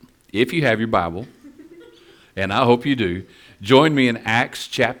if you have your Bible, and I hope you do, join me in Acts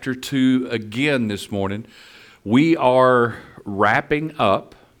chapter 2 again this morning. We are wrapping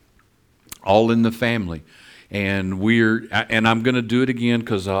up All in the Family. And I'm going to do it again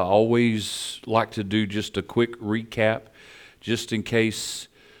because I always like to do just a quick recap, just in case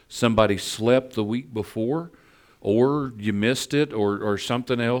somebody slept the week before or you missed it or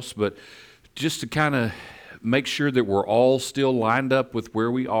something else. But just to kind of make sure that we're all still lined up with where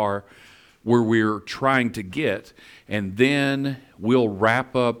we are, where we're trying to get. And then we'll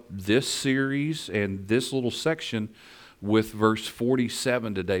wrap up this series and this little section with verse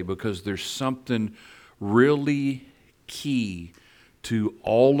 47 today, because there's something really key to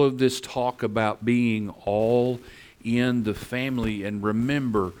all of this talk about being all in the family. And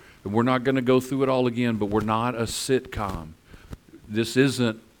remember, we're not going to go through it all again, but we're not a sitcom. This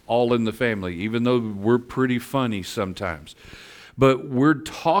isn't All in the Family, even though we're pretty funny sometimes. But we're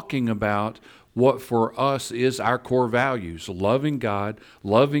talking about what for us is our core values: loving God,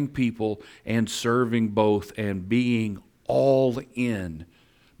 loving people, and serving both, and being all in,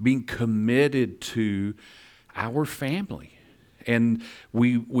 being committed to our family. And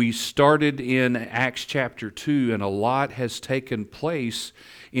we started in Acts chapter 2, and a lot has taken place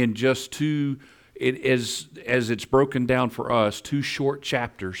in just two, as it's broken down for us, two short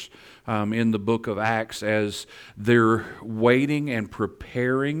chapters in the book of Acts, as they're waiting and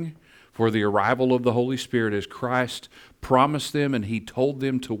preparing for the arrival of the Holy Spirit, as Christ promised them and He told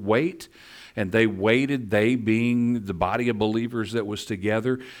them to wait. And they waited, they being the body of believers that was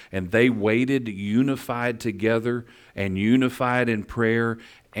together, and they waited unified together and unified in prayer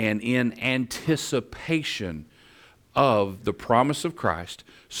and in anticipation of the promise of Christ,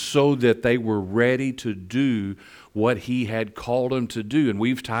 so that they were ready to do what He had called them to do. And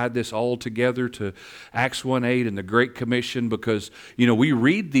we've tied this all together to Acts 1:8 and the Great Commission, because, we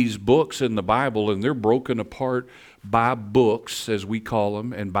read these books in the Bible and they're broken apart by books, as we call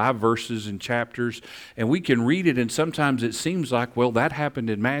them, and by verses and chapters. And we can read it, and sometimes it seems like, well, that happened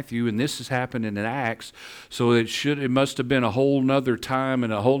in Matthew and this is happening in Acts, so it must have been a whole nother time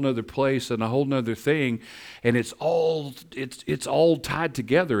and a whole nother place and a whole nother thing. And it's all tied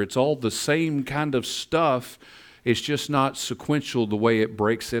together. It's all the same kind of stuff. It's just not sequential the way it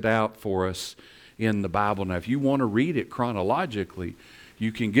breaks it out for us in the Bible. Now, if you want to read it chronologically,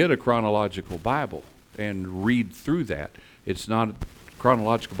 you can get a chronological Bible and read through that.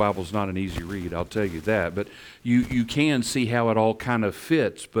 Chronological Bible is not an easy read, I'll tell you that. But you can see how it all kind of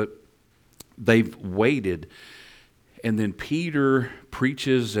fits. But they've waited. And then Peter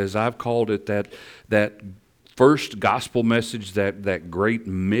preaches, as I've called it, that first gospel message, that great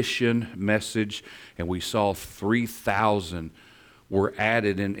mission message, and we saw 3,000 were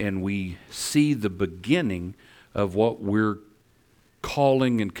added, and we see the beginning of what we're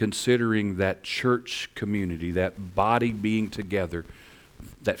calling and considering that church community, that body being together,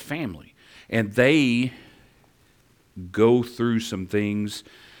 that family. And they go through some things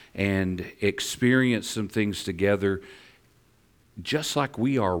and experience some things together, just like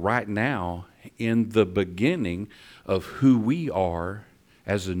we are right now in the beginning of who we are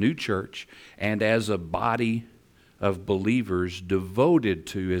as a new church and as a body of believers devoted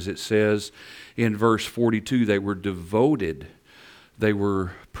to, as it says in verse 42, they were devoted, they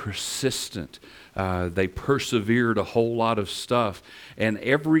were persistent, they persevered a whole lot of stuff. And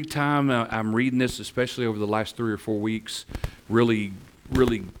every time I'm reading this, especially over the last 3 or 4 weeks, really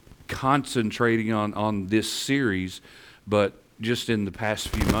concentrating on this series, but just in the past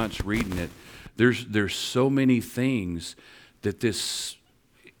few months reading it, there's so many things that this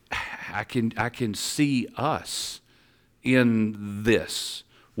I can see us in this,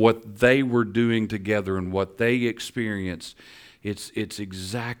 what they were doing together and what they experienced. It's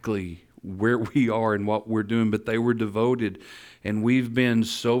exactly where we are and what we're doing, but they were devoted, and we've been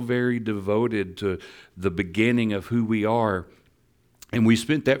so very devoted to the beginning of who we are. And we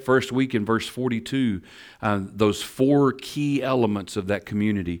spent that first week in verse 42, those 4 key elements of that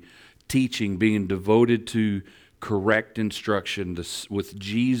community: teaching, being devoted to correct instruction with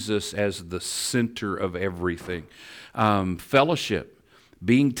Jesus as the center of everything; fellowship,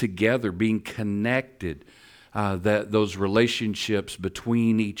 being together, being connected, that those relationships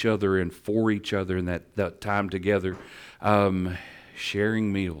between each other and for each other in that time together;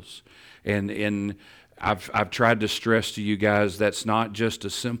 sharing meals. And I've tried to stress to you guys, that's not just a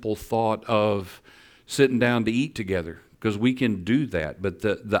simple thought of sitting down to eat together, because we can do that. But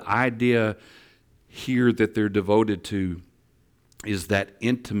the idea here that they're devoted to is that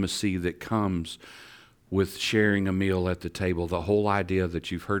intimacy that comes with sharing a meal at the table. The whole idea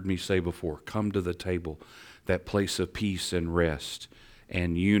that you've heard me say before: come to the table, that place of peace and rest.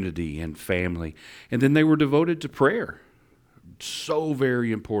 and unity and family. And then they were devoted to prayer. So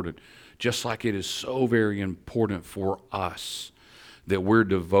very important. Just like it is so very important for us that we're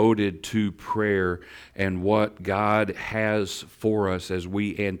devoted to prayer and what God has for us as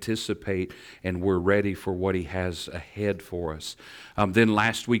we anticipate and we're ready for what He has ahead for us. Then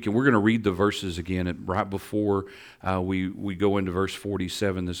last week, and we're going to read the verses again right before we go into verse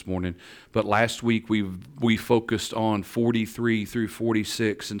 47 this morning. But last week we focused on 43 through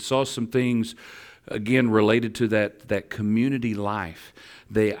 46 and saw some things again related to that community life,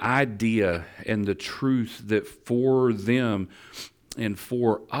 the idea and the truth that for them and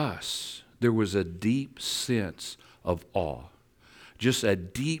for us, there was a deep sense of awe. Just a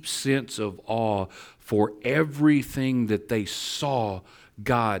deep sense of awe for everything that they saw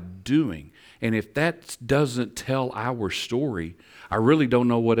God doing. And if that doesn't tell our story, I really don't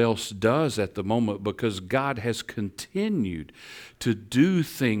know what else does at the moment, because God has continued to do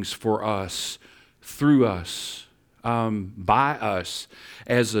things for us, through us, by us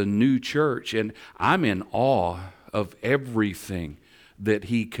as a new church. And I'm in awe of everything that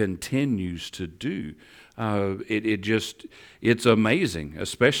He continues to do. It's amazing,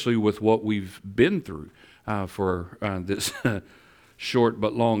 especially with what we've been through for this short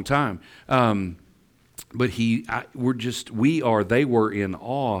but long time. But they were in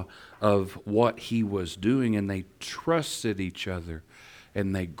awe of what He was doing, and they trusted each other,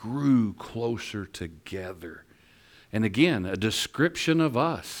 and they grew closer together. And again, a description of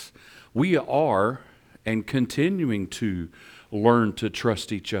us. We are and continuing to learn to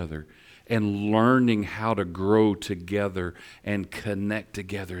trust each other and learning how to grow together and connect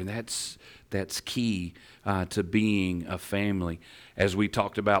together. And that's key to being a family. As we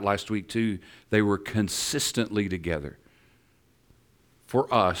talked about last week too, they were consistently together.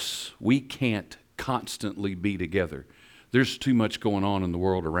 For us, we can't constantly be together. There's too much going on in the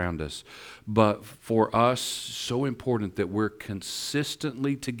world around us. But for us, so important that we're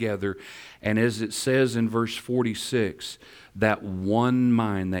consistently together. And as it says in verse 46, that one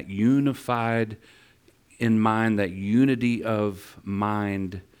mind, that unified in mind, that unity of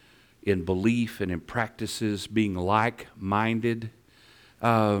mind in belief and in practices, being like-minded.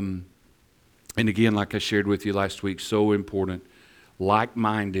 And again, like I shared with you last week, so important.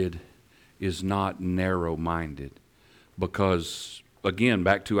 Like-minded is not narrow-minded. Because, again,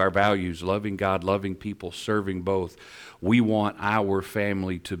 back to our values, loving God, loving people, serving both. We want our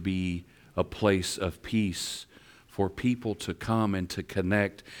family to be a place of peace for people to come and to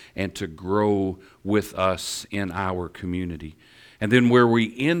connect and to grow with us in our community. And then where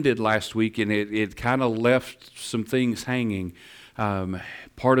we ended last week, and it kind of left some things hanging,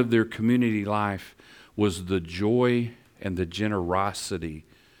 part of their community life was the joy and the generosity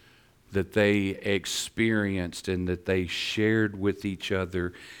that they experienced and that they shared with each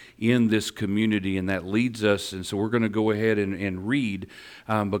other in this community. And that leads us, and so we're going to go ahead and read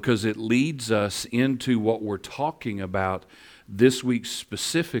because it leads us into what we're talking about this week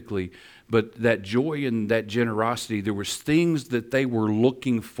specifically. But that joy and that generosity, there was things that they were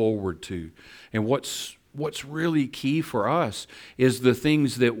looking forward to. And what's really key for us is the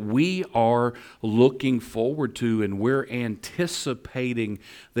things that we are looking forward to and we're anticipating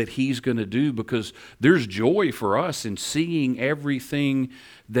that He's going to do, because there's joy for us in seeing everything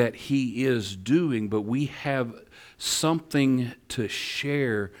that He is doing, but we have something to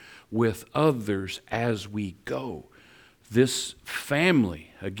share with others as we go. This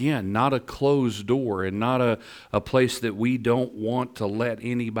family, again, not a closed door and not a place that we don't want to let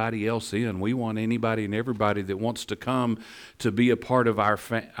anybody else in. We want anybody and everybody that wants to come to be a part of our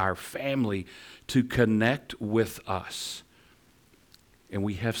family to connect with us. And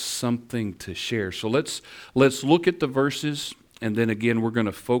we have something to share. So let's look at the verses, and then again we're going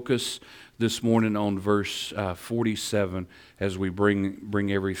to focus this morning on verse 47 as we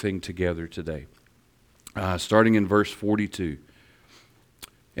bring everything together today. Starting in verse 42.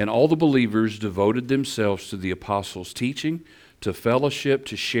 And all the believers devoted themselves to the apostles' teaching, to fellowship,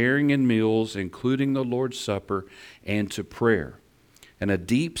 to sharing in meals, including the Lord's Supper, and to prayer. And a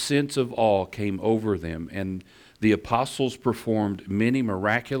deep sense of awe came over them, and the apostles performed many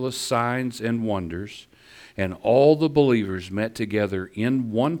miraculous signs and wonders, and all the believers met together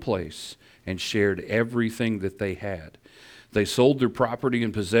in one place and shared everything that they had. They sold their property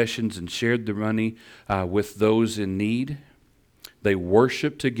and possessions and shared their money with those in need. They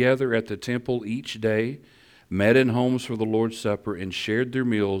worshiped together at the temple each day, met in homes for the Lord's Supper, and shared their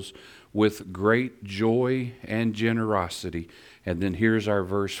meals with great joy and generosity. And then here's our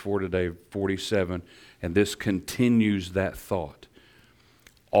verse for today, 47, and this continues that thought.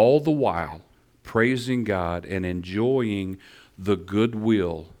 All the while praising God and enjoying the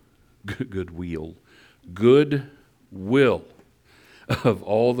goodwill of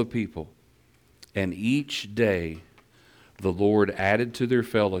all the people. And each day the Lord added to their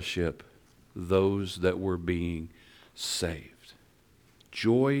fellowship those that were being saved.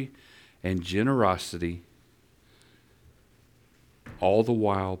 Joy and generosity, all the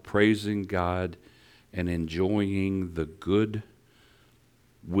while praising God and enjoying the good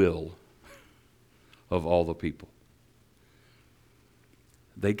will of all the people.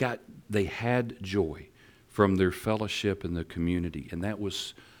 They had joy from their fellowship in the community, and that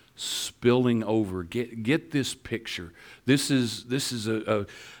was spilling over. Get this picture. This is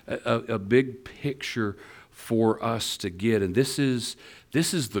a big picture for us to get, and this is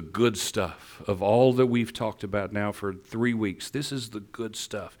the good stuff of all that we've talked about now for 3 weeks. This is the good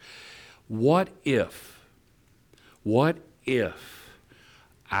stuff. What if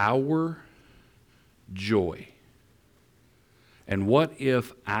our joy and what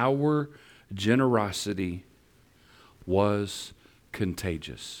if our generosity was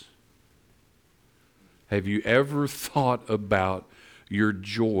contagious? Have you ever thought about your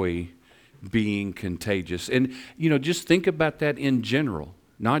joy being contagious? And, just think about that in general,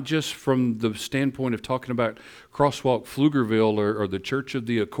 not just from the standpoint of talking about Crosswalk Pflugerville or the Church of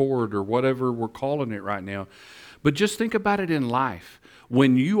the Accord or whatever we're calling it right now, but just think about it in life.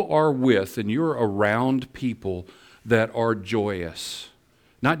 When you are with and you're around people that are joyous,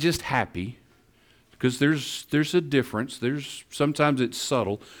 not just happy, because there's a difference. Sometimes it's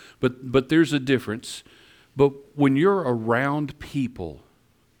subtle, but there's a difference. But when you're around people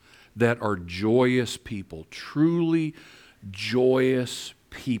that are joyous people, truly joyous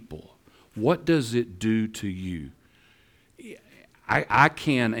people, what does it do to you? I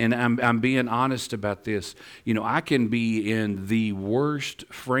can, and I'm being honest about this, I can be in the worst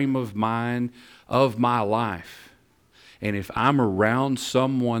frame of mind of my life. And if I'm around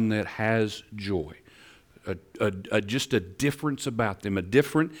someone that has joy, just a difference about them, a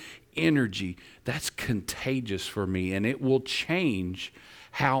different energy, that's contagious for me, and it will change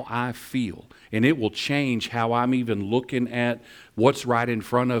how I feel, and it will change how I'm even looking at what's right in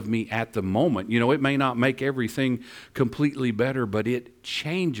front of me at the moment. It may not make everything completely better, but it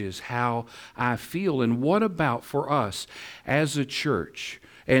changes how I feel. And what about for us as a church?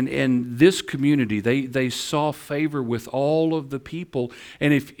 And this community, they saw favor with all of the people.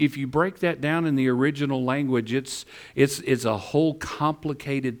 And if you break that down in the original language, it's a whole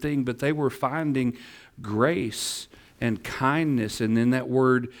complicated thing, but they were finding grace and kindness, and then that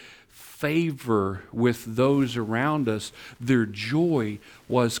word favor with those around us. Their joy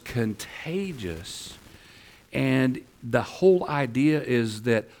was contagious. And the whole idea is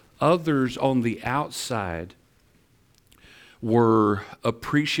that others on the outside were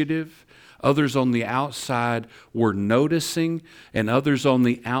appreciative, others on the outside were noticing, and others on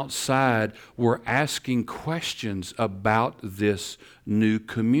the outside were asking questions about this new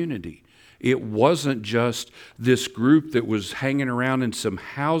community. It wasn't just this group that was hanging around in some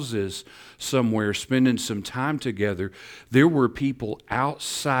houses somewhere, spending some time together. There were people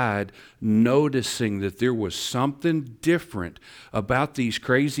outside noticing that there was something different about these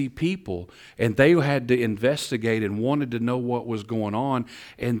crazy people, and they had to investigate and wanted to know what was going on.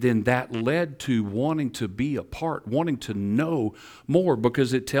 And then that led to wanting to be a part, wanting to know more,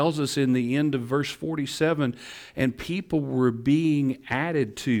 because it tells us in the end of verse 47, and people were being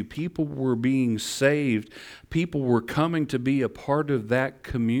added to, people were being saved, people were coming to be a part of that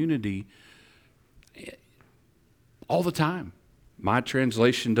community all the time. My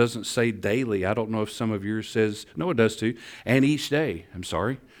translation doesn't say daily. I don't know if some of yours says, no, it does too. And each day, I'm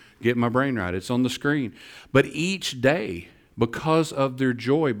sorry, get my brain right. It's on the screen. But each day, because of their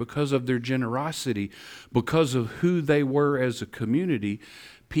joy, because of their generosity, because of who they were as a community,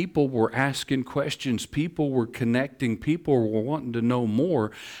 people were asking questions, people were connecting, people were wanting to know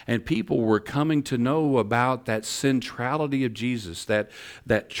more, and people were coming to know about that centrality of Jesus, that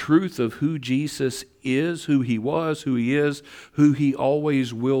truth of who Jesus is, who he was, who he is, who he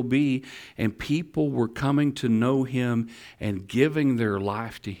always will be, and people were coming to know him and giving their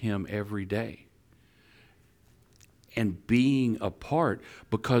life to him every day and being a part,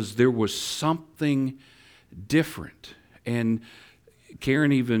 because there was something different. And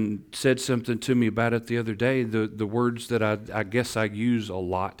Karen even said something to me about it the other day, the words that I guess I use a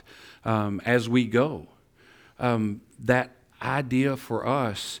lot as we go. That idea for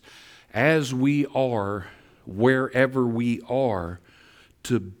us, as we are, wherever we are,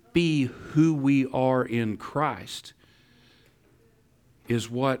 to be who we are in Christ, is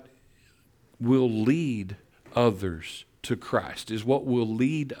what will lead others to Christ, is what will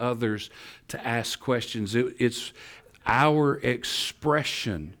lead others to ask questions. our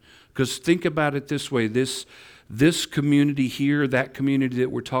expression. Because think about it this way, this community here, that community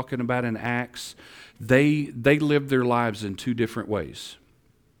that we're talking about in Acts, they live their lives in two different ways.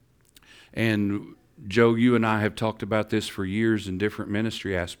 And Joe, you and I have talked about this for years in different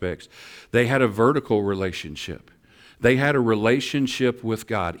ministry aspects. They had a vertical relationship. They had a relationship with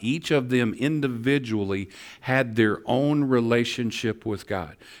God. Each of them individually had their own relationship with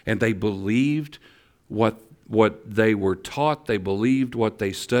God. And they believed what they were taught. They believed what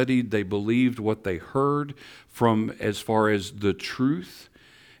they studied. They believed what they heard from as far as the truth.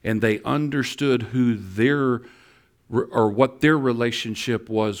 And they understood what their relationship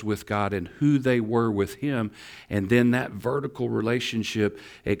was with God and who they were with Him. And then that vertical relationship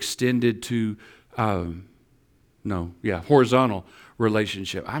extended to horizontal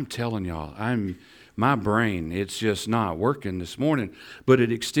relationship. I'm telling y'all, my brain, it's just not working this morning. But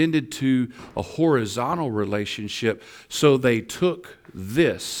it extended to a horizontal relationship. So they took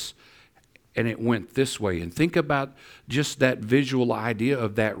this and it went this way. And think about just that visual idea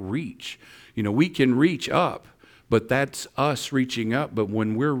of that reach. You know, we can reach up, but that's us reaching up. But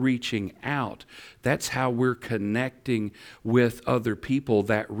when we're reaching out, that's how we're connecting with other people,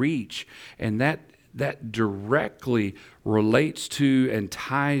 that reach. And that directly relates to and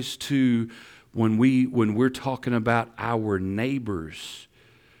ties to when we're talking about our neighbors.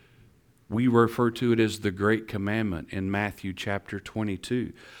 We refer to it as the Great Commandment in Matthew chapter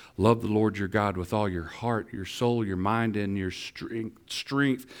 22. Love the Lord your God with all your heart, your soul, your mind, and your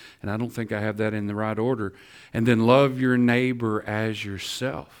strength. And I don't think I have that in the right order. And then love your neighbor as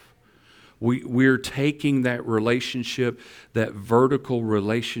yourself. We're taking that relationship, that vertical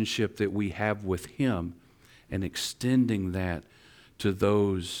relationship that we have with Him, and extending that to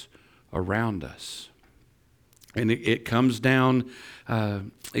those around us. And it comes down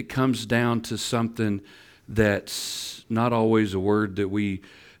to something that's not always a word that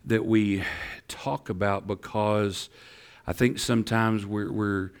we talk about, because I think sometimes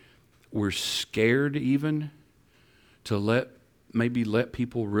we're scared even to let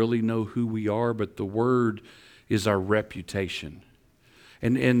people really know who we are. But the word is our reputation,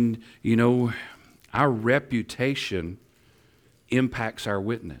 and you know, our reputation impacts our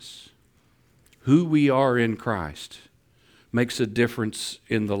witness. Who we are in Christ makes a difference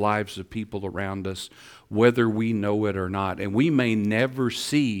in the lives of people around us, whether we know it or not. And we may never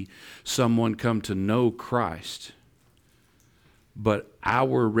see someone come to know Christ, but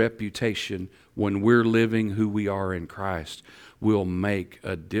our reputation, when we're living who we are in Christ, will make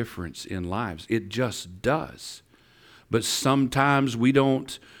a difference in lives. It just does. But sometimes we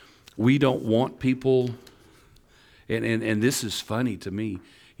don't want people, and this is funny to me.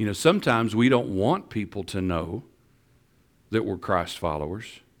 You know, sometimes we don't want people to know that we're Christ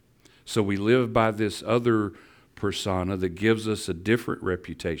followers. So we live by this other persona that gives us a different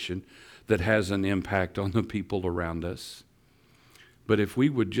reputation that has an impact on the people around us. But if we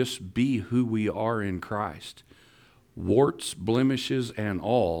would just be who we are in Christ, warts, blemishes, and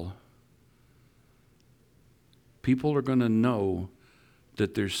all, people are going to know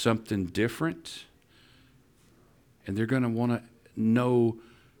that there's something different, and they're going to want to know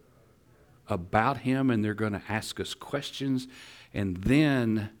about Him, and they're going to ask us questions, and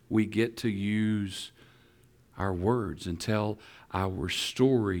then we get to use our words and tell our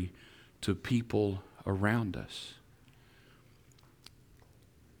story to people around us.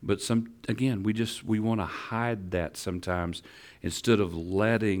 But we want to hide that sometimes instead of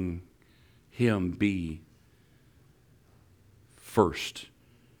letting Him be first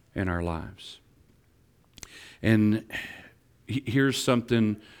in our lives. And here's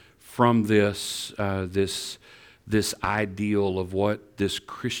something from this ideal of what this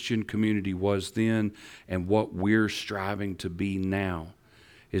Christian community was then and what we're striving to be now.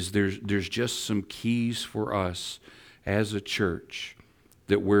 Is there's just some keys for us as a church,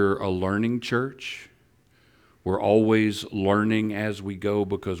 that we're a learning church. We're always learning as we go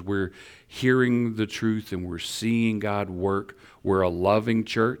because we're hearing the truth and we're seeing God work. We're a loving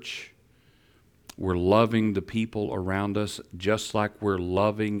church. We're loving the people around us just like we're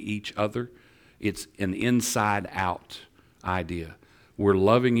loving each other. It's an inside-out idea. We're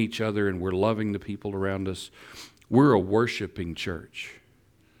loving each other and we're loving the people around us. We're a worshiping church.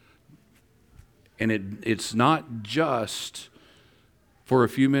 And it's not just for a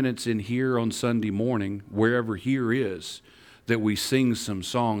few minutes in here on Sunday morning, wherever here is, that we sing some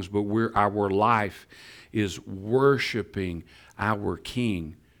songs, but our life is worshiping our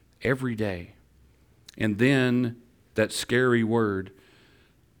King every day. And then that scary word,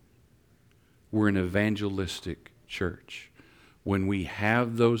 we're an evangelistic church. When we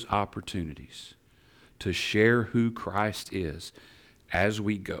have those opportunities to share who Christ is as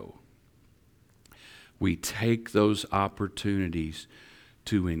we go, we take those opportunities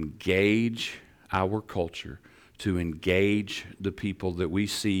to engage our culture, to engage the people that we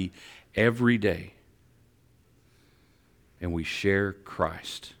see every day, and we share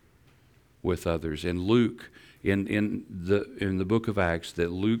Christ with others. And Luke, in the book of Acts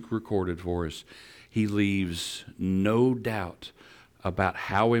that Luke recorded for us, he leaves no doubt about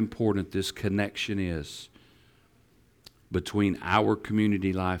how important this connection is between our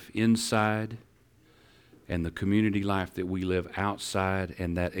community life inside and the community life that we live outside,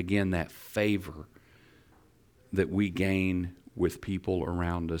 and that, again, that favor that we gain with people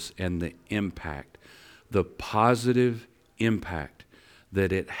around us, and the impact, the positive impact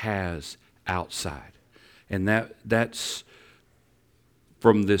that it has outside. And that's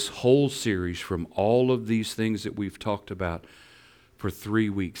from this whole series, from all of these things that we've talked about for 3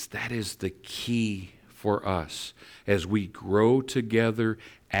 weeks, that is the key for us as we grow together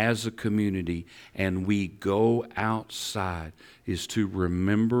as a community and we go outside, is to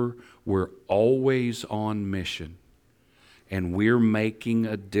remember we're always on mission and we're making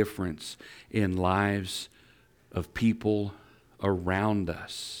a difference in lives of people around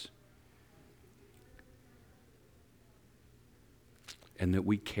us. And that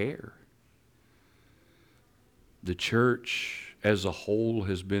we care. The church as a whole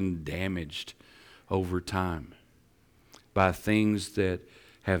has been damaged over time by things that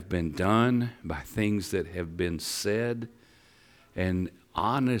have been done, by things that have been said, and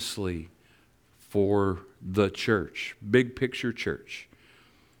honestly, for the church, big picture church,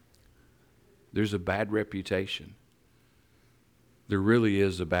 there's a bad reputation. There really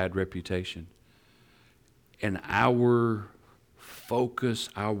is a bad reputation. And our focus,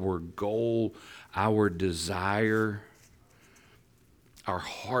 our goal, our desire, our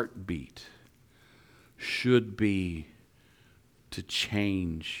heartbeat should be to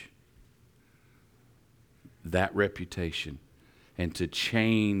change that reputation and to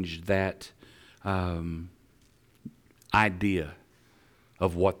change that idea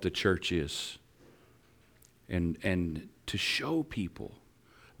of what the church is, and to show people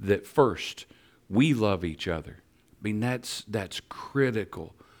that first we love each other. I mean, that's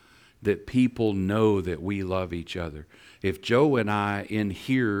critical, that people know that we love each other. If Joe and I in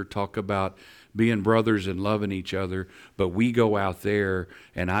here talk about being brothers and loving each other, but we go out there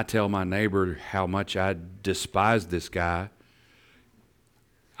and I tell my neighbor how much I despise this guy,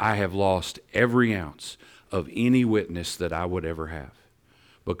 I have lost every ounce of any witness that I would ever have.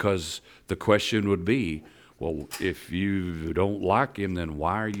 Because the question would be, well, if you don't like him, then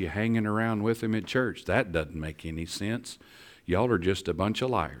why are you hanging around with him at church? That doesn't make any sense. Y'all are just a bunch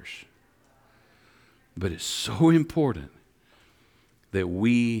of liars. But it's so important that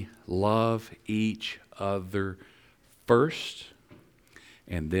we love each other first,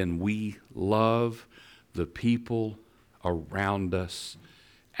 and then we love the people around us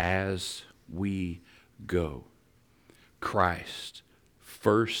as we go. Christ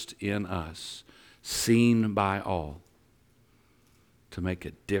first in us, seen by all, to make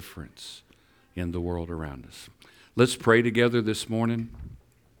a difference in the world around us. Let's pray together this morning.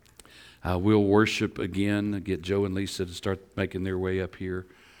 We'll worship again, get Joe and Lisa to start making their way up here.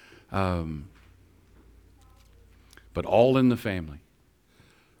 But all in the family.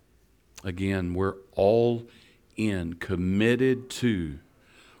 Again, we're all in, committed to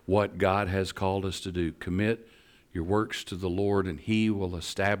what God has called us to do. Commit your works to the Lord, and He will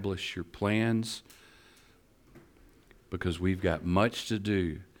establish your plans, because we've got much to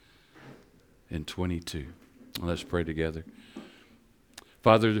do in 22. Let's pray together.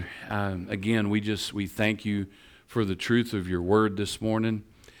 Father, again, we thank you for the truth of your word this morning,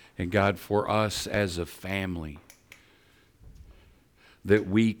 and God, for us as a family, that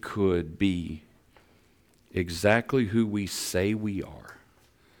we could be exactly who we say we are,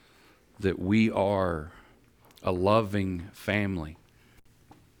 that we are a loving family,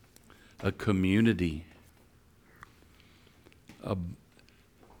 a community,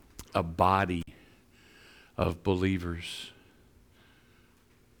 a body of believers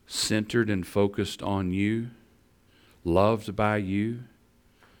centered and focused on you, loved by you,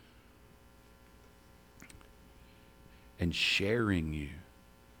 and sharing you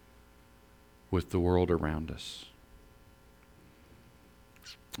with the world around us.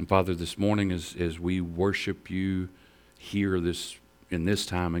 And Father, this morning as we worship you here in this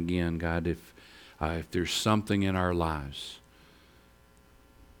time again, God, if there's something in our lives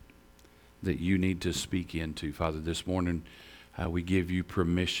that you need to speak into, Father, this morning we give you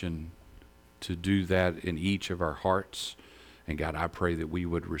permission to do that in each of our hearts. And God, I pray that we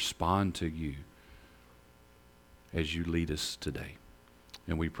would respond to you as you lead us today.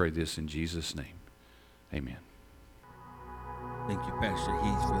 And we pray this in Jesus' name. Amen. Thank you, Pastor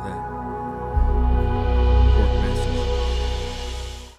Heath, for that